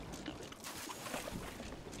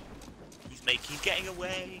 He's getting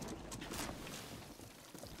away.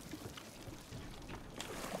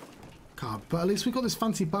 God, but at least we got this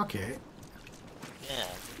fancy bucket. Yeah,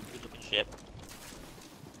 good looking ship.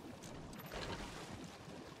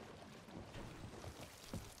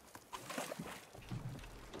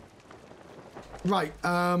 Right,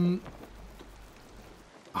 oh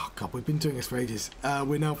god, we've been doing this for ages.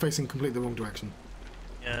 We're now facing completely the wrong direction.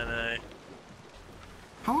 Yeah, no.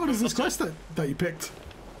 How hard is this quest that you picked?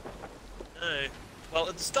 No. Well,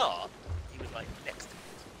 at the start, he was like next to us,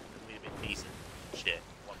 and we'd have been decent shit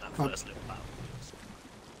on that first little battle.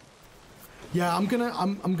 Yeah, I'm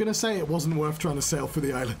gonna say it wasn't worth trying to sail through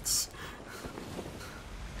the islands.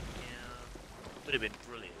 Yeah, would have been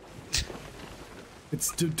brilliant. It's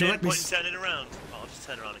No directly. point in turning around. Oh, I'll just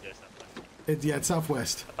turn around and go southwest. Yeah, it's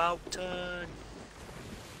southwest. About turn.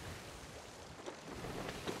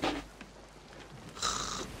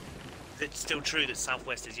 Is it still true that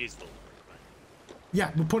southwest is useful? Yeah,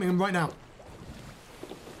 we're putting them right now.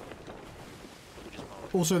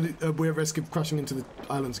 Also, we're at risk of crashing into the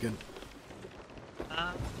islands again.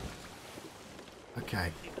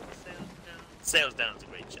 Okay. Sails down is a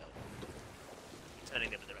great shout. Turning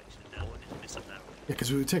the other direction now, wouldn't it? Miss up that way. Yeah,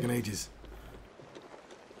 because we were taking ages.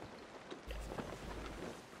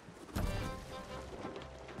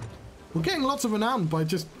 We're getting lots of renown by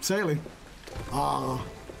just sailing. Ah.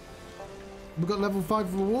 We've got level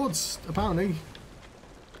 5 rewards, apparently.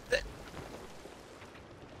 There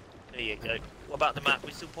you go. What about the map?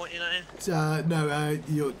 We still pointing at it? No,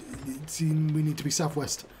 we need to be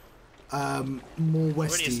southwest. More westy. We're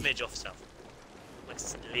only a smidge off south.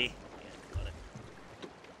 Westerly. Yeah, got it.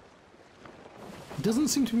 It doesn't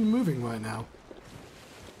seem to be moving right now.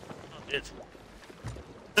 Oh, good.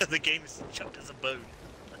 The game is chucked as a bone.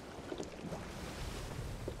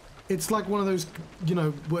 It's like one of those, you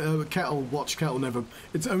know, kettle watch, kettle never.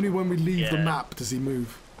 It's only when we leave the map does he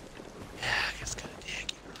move. Yeah, I guess good. Yeah,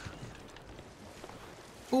 keep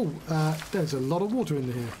Oh, there's a lot of water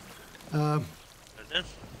in here.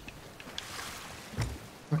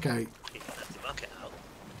 Okay. Keep that fancy bucket out.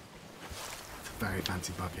 It's a very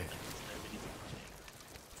fancy bucket.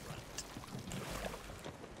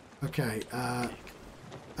 Okay,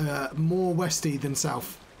 more westy than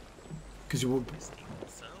south. Because you're...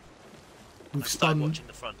 We've started spun... watching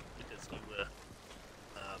the front because we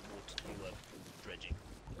were dredging.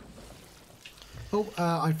 Oh,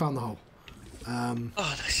 I found the hole. Oh,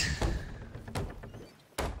 nice.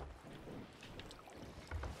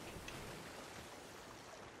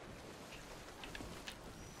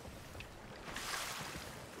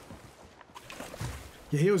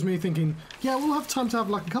 Yeah, here was me thinking, yeah, we'll have time to have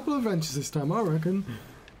like a couple of adventures this time, I reckon.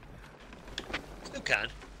 Still can.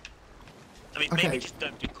 I mean, Okay. maybe just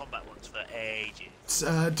don't do combat ones for ages.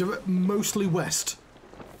 It's mostly west.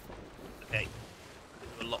 Okay.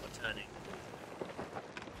 There's a lot of turning.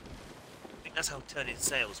 I think that's how turning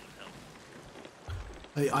sails would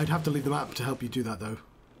help. I'd have to leave the map to help you do that, though.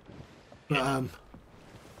 But, Yeah.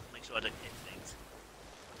 Make sure I don't hit things.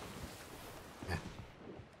 Yeah.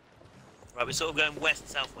 Right, we're sort of going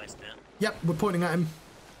west-southwest now. Yep, we're pointing at him.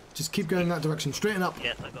 Just keep going that direction. Straighten up.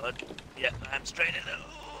 Yeah, I got it. Yeah, I'm straight in.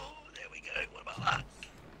 Oh, there we go. What about that?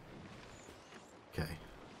 Okay.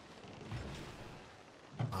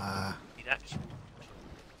 Need action.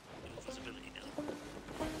 Invisibility now.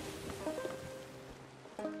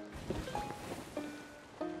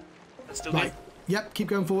 That's still Right. Yep, keep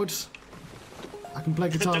going forwards. I can play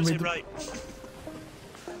good. guitar and Don't say read the... right.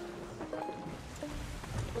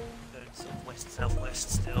 Going southwest, southwest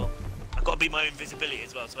still. I've got to beat my own visibility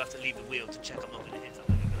as well, so I have to leave the wheel to check I'm not going to hit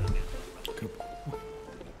something. Cool.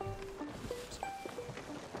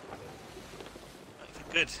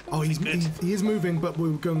 Right, good. Oh, good. he is moving, but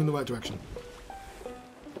we're going in the right direction.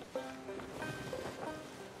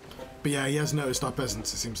 But yeah, he has noticed our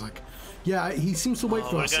presence, it seems like. Yeah, he seems to wait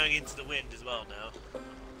for us. We're going into the wind as well now.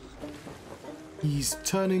 He's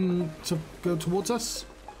turning to go towards us.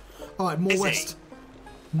 All right, more Is west.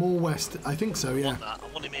 More west. I think so, I yeah. want that. I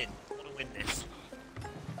want him in. I want to win this.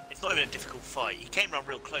 It's not even a difficult fight. He came around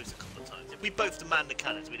real close a couple of times. If we both manned the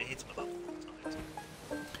cannons, we'd have hit him about 4 times.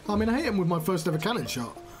 I mean, I hit him with my first ever cannon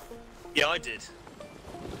shot. Yeah, I did.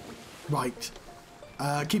 Right.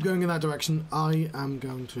 Keep going in that direction. I am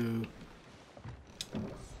going to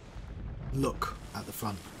look at the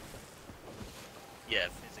front. Yeah,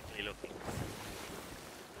 physically looking.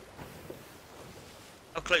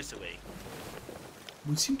 How close are we?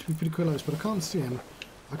 We seem to be pretty close, but I can't see him.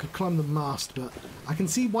 I could climb the mast, but I can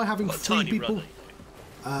see why having Got a 3 tiny people...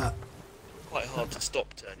 rudder, quite hard to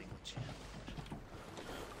stop turning, which...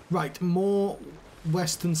 Right, more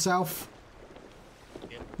west and south.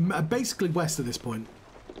 Yep. Basically west at this point.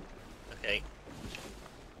 Okay.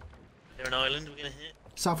 Is there an island we're going to hit?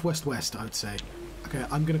 Southwest west, I would say. Okay,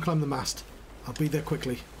 I'm going to climb the mast. I'll be there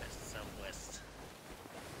quickly. West, southwest.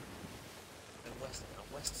 No, west, no,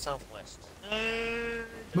 west, southwest.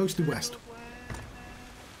 Mostly west.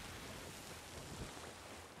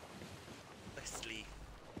 Westerly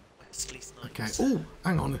Okay. snipes. Oh,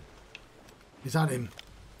 hang on. Is that him?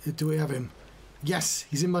 Do we have him? Yes,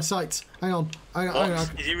 he's in my sights. Hang on. Hang on.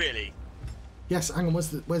 What? Is he really? Yes, hang on.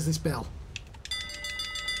 Where's this bell?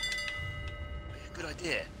 Good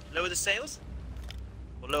idea. Lower the sails?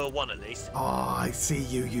 Or lower one at least. Oh, I see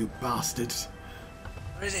you, you bastard.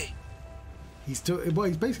 Where is he? He's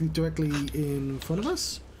basically directly in front of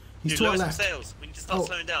us. He's to lower our some left. sails. We need to start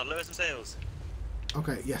slowing down. Lower some sails.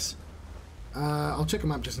 Okay, yes. I'll check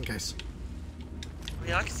him out just in case. Oh,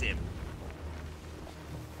 yeah, I can see him.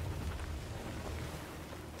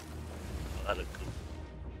 Oh, that looked cool.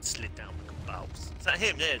 Slid down like a bounce. Is that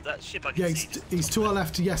him? Yeah, that ship I can Yeah, see. he's to our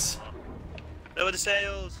left, yes. Lower the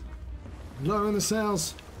sails. Lowering the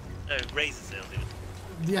sails. No, raise the sails even.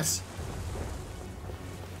 Yes.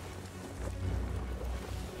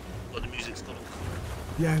 Oh, the music's gone.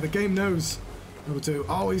 Yeah, the game knows. Number 2.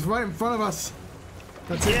 Oh, he's right in front of us.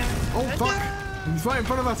 That's it. Oh, fuck. He's right in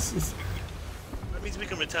front of us. That means we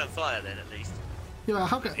can return fire then, at least. Yeah,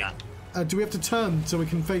 how can... Yeah. do we have to turn so we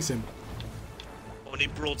can face him? Or we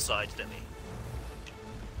need broadside, don't we?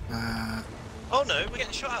 Uh... Oh no, we're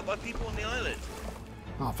getting shot at by people on the island.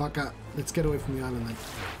 Oh, fuck that. Let's get away from the island then.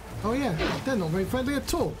 Oh, yeah. They're not very friendly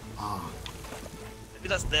at all. Ah. Maybe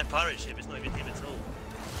that's their pirate ship, it's not even him at all.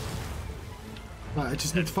 Right, I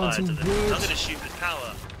just need to find Fire some to them. I'm words. gonna shoot with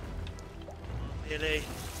power. Really?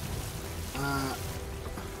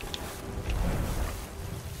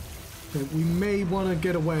 Okay, we may want to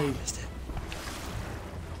get away. Missed it.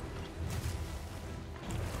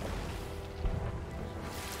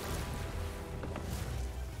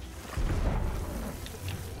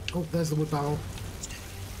 Oh, there's the wood barrel.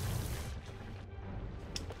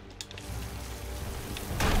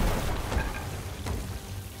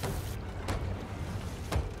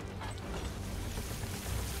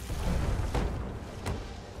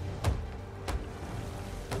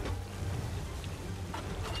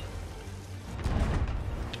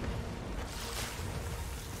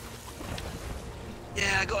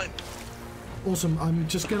 Yeah, I got him. Awesome. I'm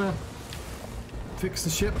just gonna fix the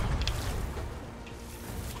ship.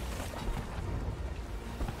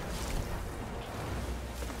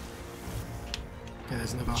 Okay,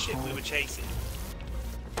 there's another Ship hole. we were chasing.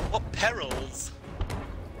 What perils?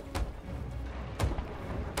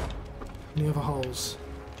 Any other holes?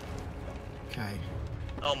 Okay.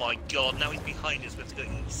 Oh my god, now he's behind us, we have to go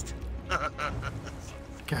east.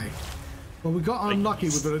 Okay. Well, we got unlucky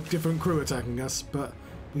with a different crew attacking us, but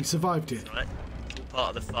we survived it. Right. All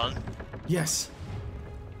part of the fun. Yes.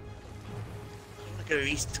 I want to go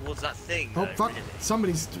east towards that thing. Oh, though, fuck. really.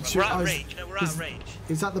 Somebody's We're out shooting. of range. No, we're out of range.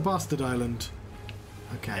 Is that the Bastard Island?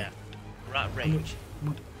 Okay. Yeah. We're out of range.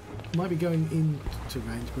 Might be going into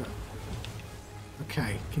range, but...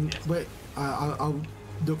 Okay. Can Yes. wait. I'll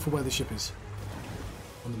look for where the ship is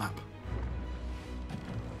on the map.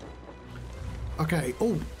 Okay.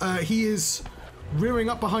 Oh, he is rearing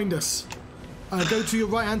up behind us. Go to your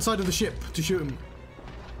right-hand side of the ship to shoot him.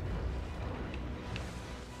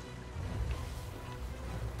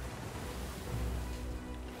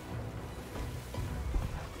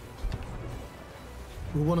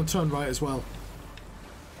 We'll want to turn right as well.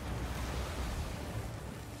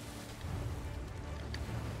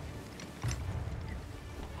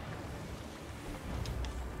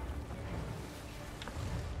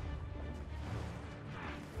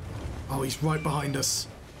 Oh, he's right behind us.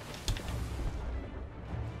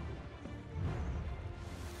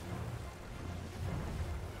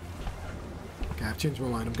 Okay, I've changed my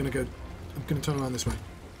mind. I'm gonna turn around this way.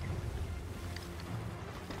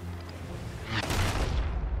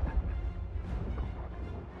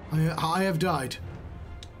 I have died.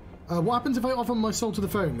 What happens if I offer my soul to the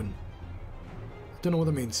ferryman? I don't know what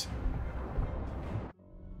that means.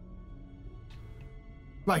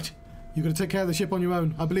 Right. You're going to take care of the ship on your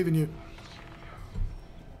own. I believe in you.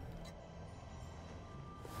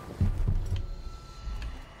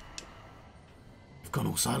 You've gone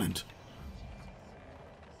all silent.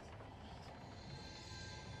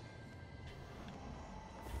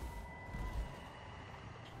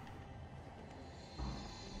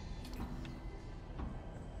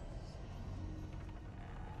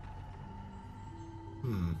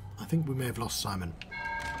 I think we may have lost Simon.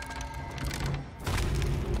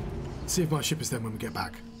 See if my ship is there when we get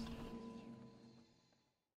back.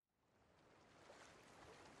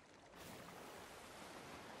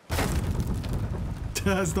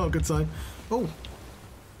 That's not a good sign. Oh.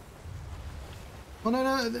 Oh,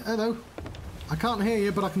 no, hello. I can't hear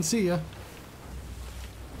you, but I can see you.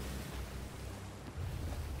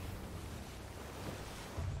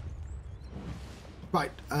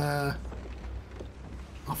 Right, oh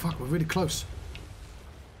fuck, we're really close.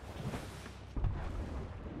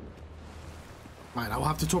 Right, I'll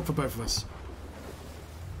have to talk for both of us.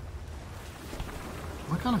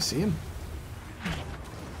 Why can't I see him?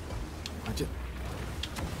 I just...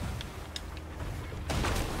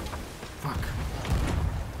 Fuck.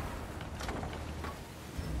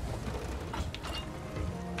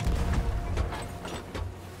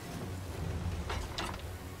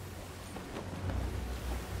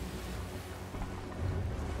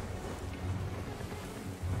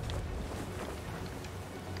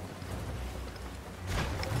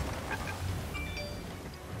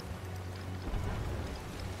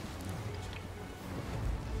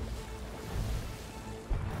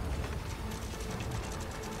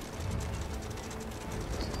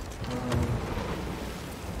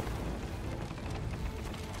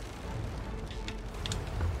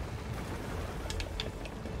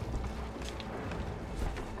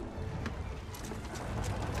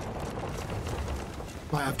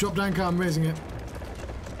 Right, I've dropped anchor, I'm raising it.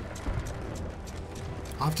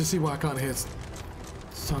 I have to see why I can't hear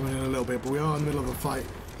Simon in a little bit, but we are in the middle of a fight.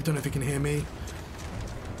 I don't know if he can hear me.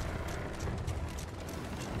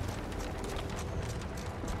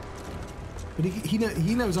 But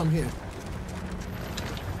he knows I'm here.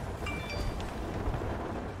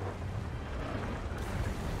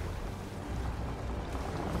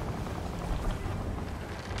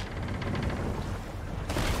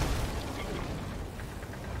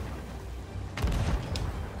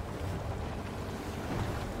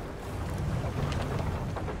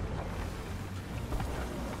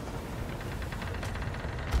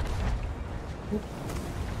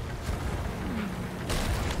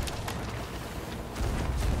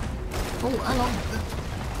 Oh, hang on.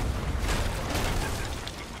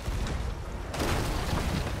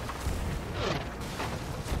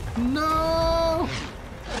 No!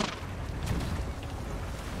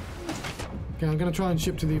 Okay, I'm gonna try and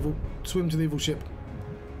swim to the evil ship.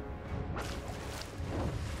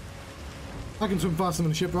 I can swim faster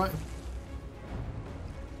than the ship, right?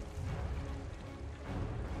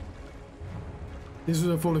 This is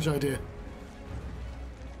a foolish idea.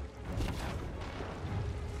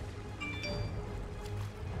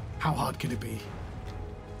 How hard can it be?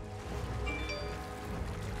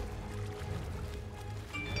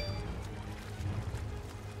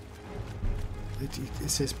 It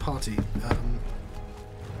says party.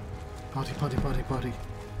 Party, party, party, party.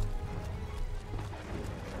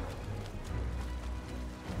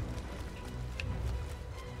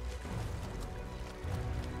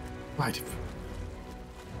 Right.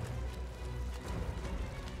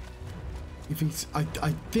 If he's, I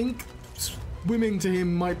think swimming to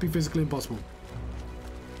him might be physically impossible.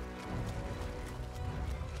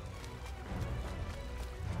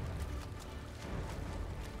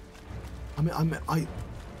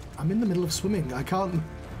 I'm in the middle of swimming. I can't.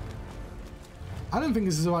 I don't think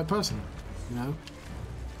this is the right person, you know.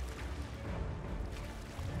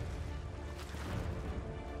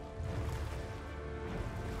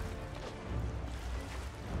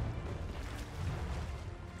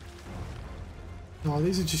 Oh,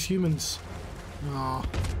 these are just humans. Oh.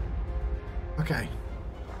 Okay.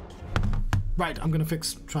 Right, I'm gonna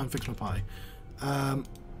try and fix my party.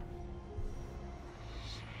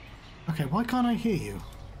 Okay, why can't I hear you?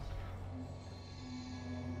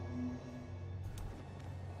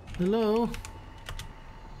 Hello?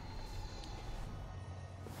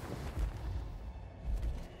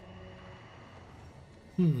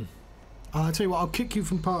 I'll tell you what, I'll kick you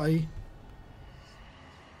from party.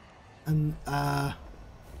 And, yeah,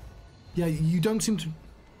 you don't seem to...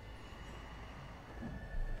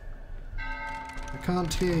 I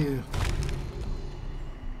can't hear you.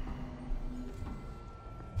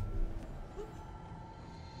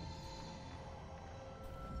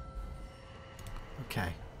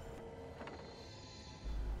 Okay.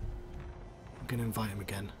 I'm gonna invite him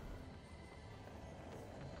again.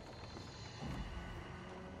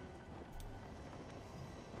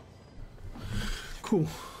 Cool.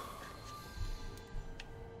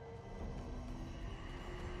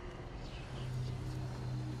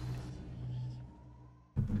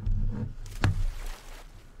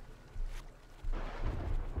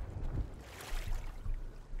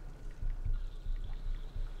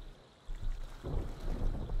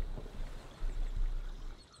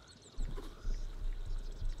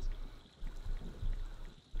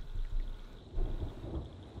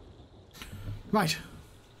 Right.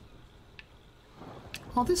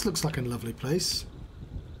 Oh, this looks like a lovely place.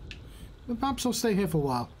 Well, perhaps I'll stay here for a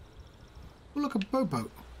while. Oh, look, a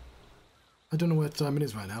boat. I don't know what time it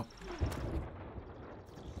is right now.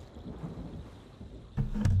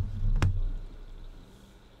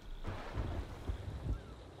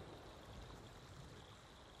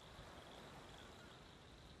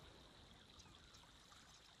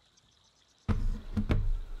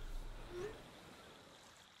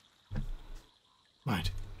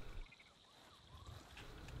 Right.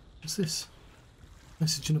 What's this?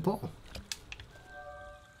 Message in a bottle.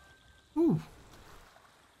 Ooh.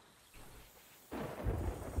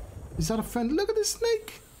 Is that a friend? Look at this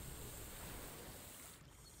snake!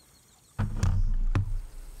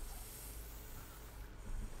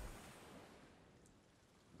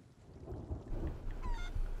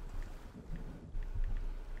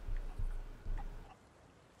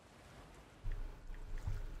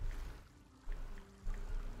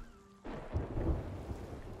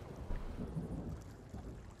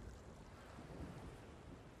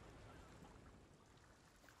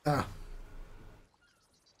 Ah.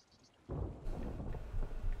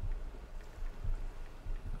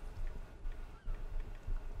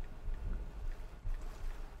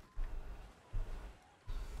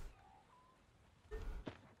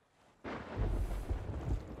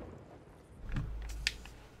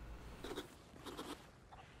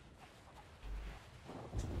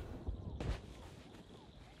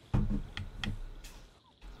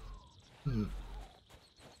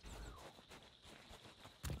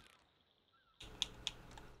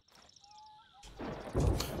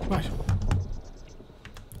 Right.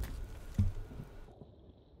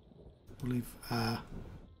 We'll leave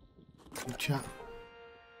chat.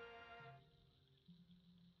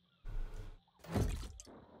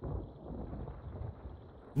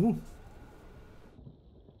 Ooh.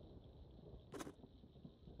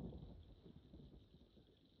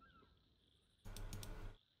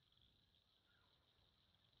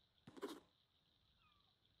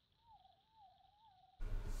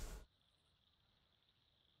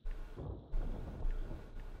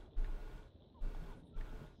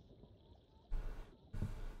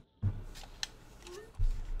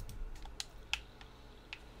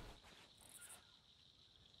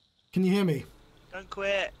 Can you hear me? Don't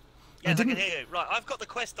quit. Yes, I can hear you. Right, I've got the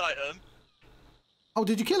quest item. Oh,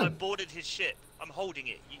 did you kill I him? boarded his ship. I'm holding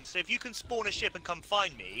it. So if you can spawn a ship and come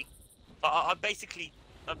find me, I basically,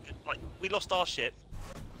 like, we lost our ship.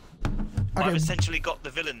 Okay. I've essentially got the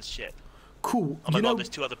villain's ship. Cool. Oh my god, there's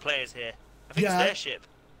 2 other players here. I think it's their ship.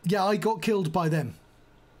 Yeah, I got killed by them.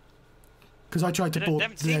 Because I tried to board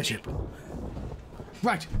their ship.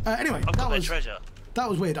 Right, anyway, I've got their treasure. That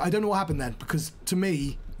was weird. I don't know what happened then, because to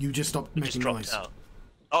me, you just stopped making noise. Out.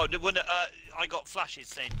 Oh, when I got flashes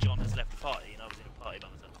saying John has left the party, and I was in a party by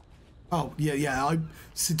myself. Oh, yeah.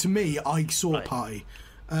 So to me, I saw a party.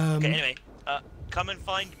 Okay, anyway, come and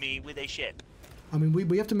find me with a ship. I mean,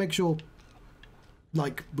 we have to make sure,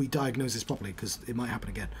 like, we diagnose this properly, because it might happen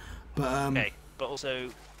again. But okay, but also,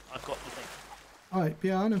 I've got the thing. Alright,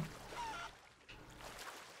 yeah, I know.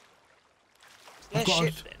 It's their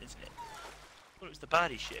ship then, isn't it? I thought it was the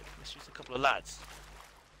baddie ship. It's just a couple of lads.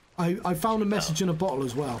 I found a message in a bottle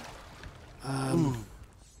as well.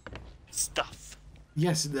 Stuff.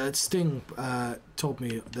 Yes, Sting told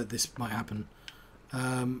me that this might happen.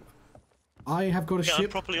 I have got a ship. I'm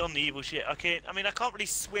properly on the evil ship. I can't really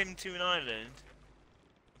swim to an island.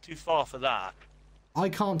 I'm too far for that. I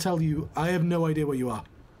can't tell you. I have no idea where you are.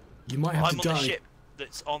 You might have to die. I'm on the ship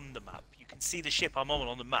that's on the map. You can see the ship I'm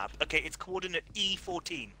on the map. Okay, it's coordinate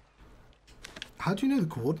E14. How do you know the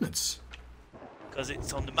coordinates? Because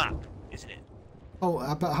it's on the map, isn't it? Oh,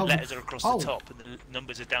 about how... Letters are across the top and the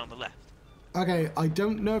numbers are down the left. Okay, I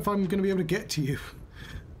don't know if I'm going to be able to get to you.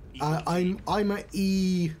 I'm at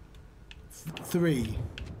E3.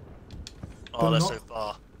 Oh, that's so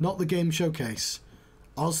far. Not the game showcase.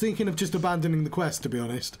 I was thinking of just abandoning the quest, to be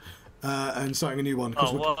honest, and starting a new one.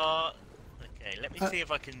 Oh, well, okay, let me see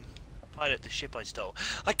if I can pilot the ship I stole.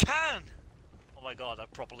 I can! Oh my god,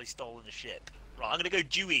 I've properly stolen a ship. Right, I'm going to go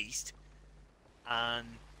due east, and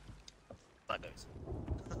that goes.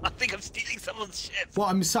 I think I'm stealing someone's ship. Well,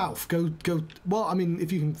 I'm south. Go. Well, I mean,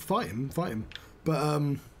 if you can fight him, fight him. But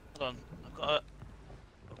hold on, I've got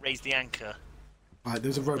to raise the anchor. Alright,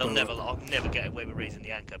 there's a rowboat. I'll never get away with raising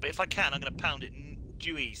the anchor. But if I can, I'm going to pound it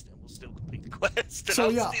due east, and we'll still complete the quest. And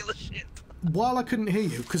I'll steal the ship. While I couldn't hear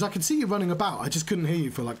you, because I could see you running about, I just couldn't hear you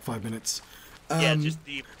for like 5 minutes. Yeah, just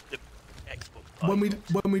the export. When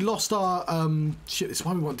we lost our ship, this is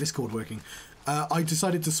why we want Discord working. I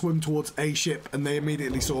decided to swim towards a ship, and they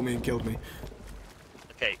immediately saw me and killed me.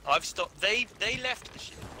 Okay, I've stopped. They left the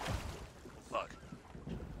ship. Fuck.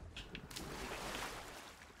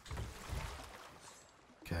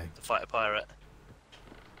 Okay. To fight a pirate.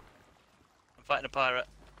 I'm fighting a pirate.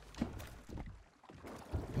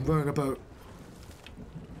 I'm rowing a boat.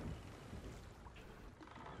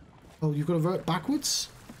 Oh, you've got to row it backwards?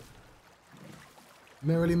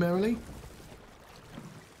 Merrily, merrily?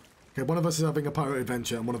 Okay, one of us is having a pirate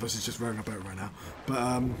adventure and one of us is just rowing a boat right now. But,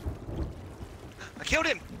 I killed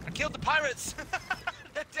him! I killed the pirates!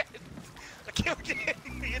 They're dead! I killed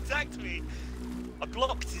him! He attacked me! I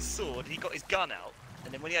blocked his sword, he got his gun out,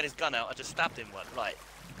 and then when he had his gun out, I just stabbed him one. Right.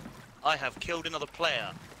 I have killed another player,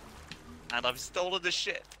 and I've stolen the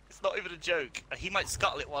ship. It's not even a joke. He might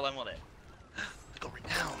scuttle it while I'm on it. I got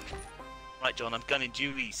renowned. Right, John, I'm gunning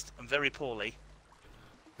due east. I'm very poorly.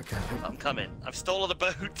 okay. I'm coming. I've stolen the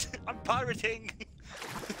boat. I'm pirating.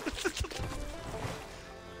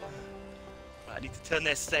 Right, I need to turn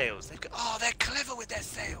their sails. They've got, oh, they're clever with their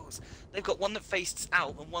sails. They've got one that faces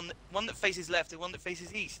out and one that faces left and one that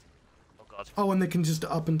faces east. Oh god. Oh, and they can just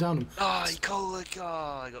up and down them. Oh, I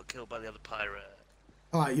got killed by the other pirate.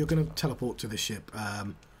 Alright, you're going to teleport to the ship.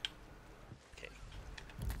 Okay.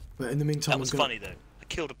 But in the meantime, that was funny though. I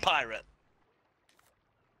killed a pirate.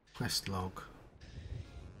 Quest log.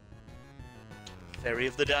 Ferry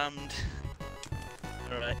of the Damned.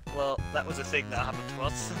 Alright, well, that was a thing that happened to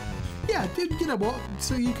us. Yeah, you know what?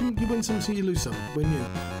 So you win some, so you lose some. When you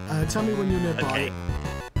tell me when you're nearby. Okay.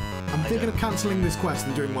 I'm thinking of cancelling this quest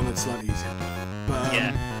and doing one that's slightly easier. But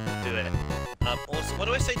yeah, do it. Also, what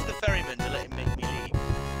do I say to the ferryman to let